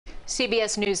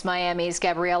CBS News Miami's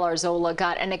Gabrielle Arzola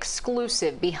got an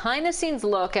exclusive behind-the-scenes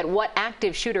look at what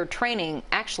active shooter training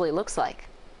actually looks like.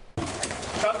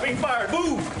 Shots being fired.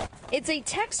 Move! It's a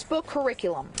textbook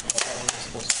curriculum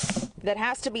that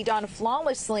has to be done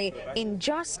flawlessly in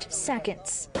just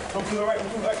seconds.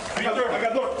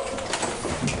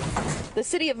 The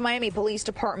City of Miami Police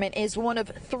Department is one of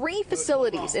 3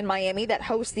 facilities in Miami that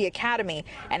host the academy,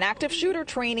 and active shooter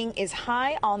training is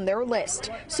high on their list.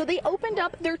 So they opened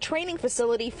up their training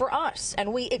facility for us,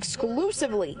 and we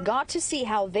exclusively got to see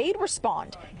how they'd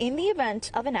respond in the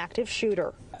event of an active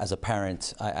shooter. As a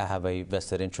parent, I have a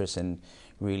vested interest in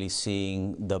really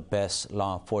seeing the best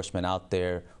law enforcement out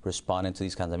there responding to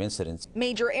these kinds of incidents.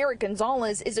 Major Eric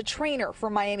Gonzalez is a trainer for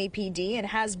Miami PD and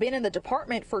has been in the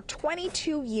department for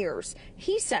 22 years.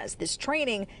 He says this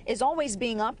training is always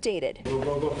being updated.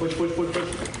 Go,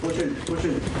 push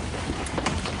in.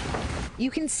 You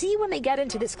can see when they get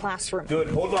into this classroom. Good,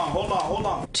 hold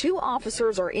on. 2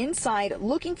 officers are inside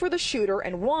looking for the shooter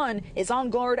and 1 is on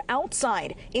guard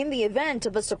outside in the event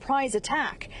of a surprise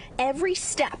attack. Every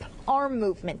step, arm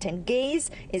movement and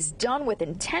gaze is done with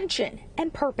intention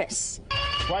and purpose.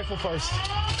 Rifle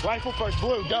first,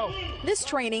 blue, go. This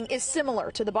training is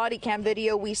similar to the body cam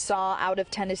video we saw out of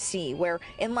Tennessee, where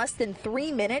in less than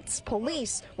 3 minutes,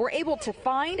 police were able to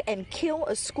find and kill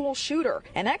a school shooter.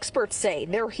 And experts say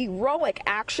their heroic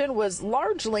action was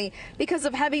largely because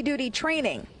of heavy-duty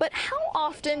training. But how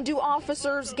often do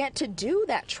officers get to do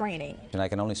that training? And I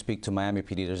can only speak to Miami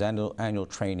PD. There's annual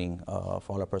training for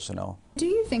all our personnel. Do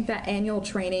you think that annual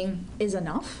training is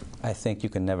enough? I think you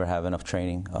can never have enough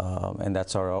training, and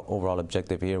that's our overall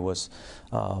objective here was,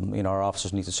 our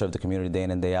officers need to serve the community day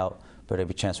in and day out, but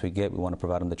every chance we get, we want to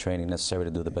provide them the training necessary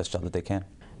to do the best job that they can.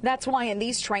 That's why in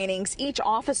these trainings, each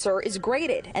officer is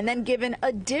graded and then given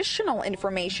additional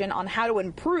information on how to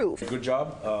improve. Good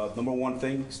job. Number 1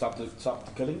 thing, stop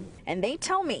the killing. And they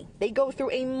tell me they go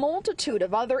through a multitude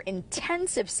of other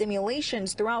intensive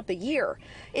simulations throughout the year.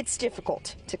 It's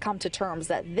difficult to come to terms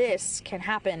that this can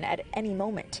happen at any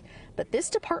moment. But this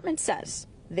department says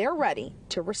they're ready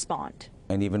to respond.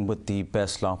 And even with the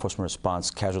best law enforcement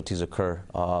response, casualties occur.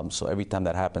 So every time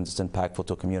that happens, it's impactful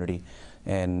to a community.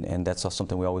 And that's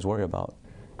something we always worry about.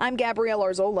 I'm Gabrielle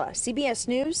Arzola, CBS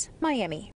News, Miami.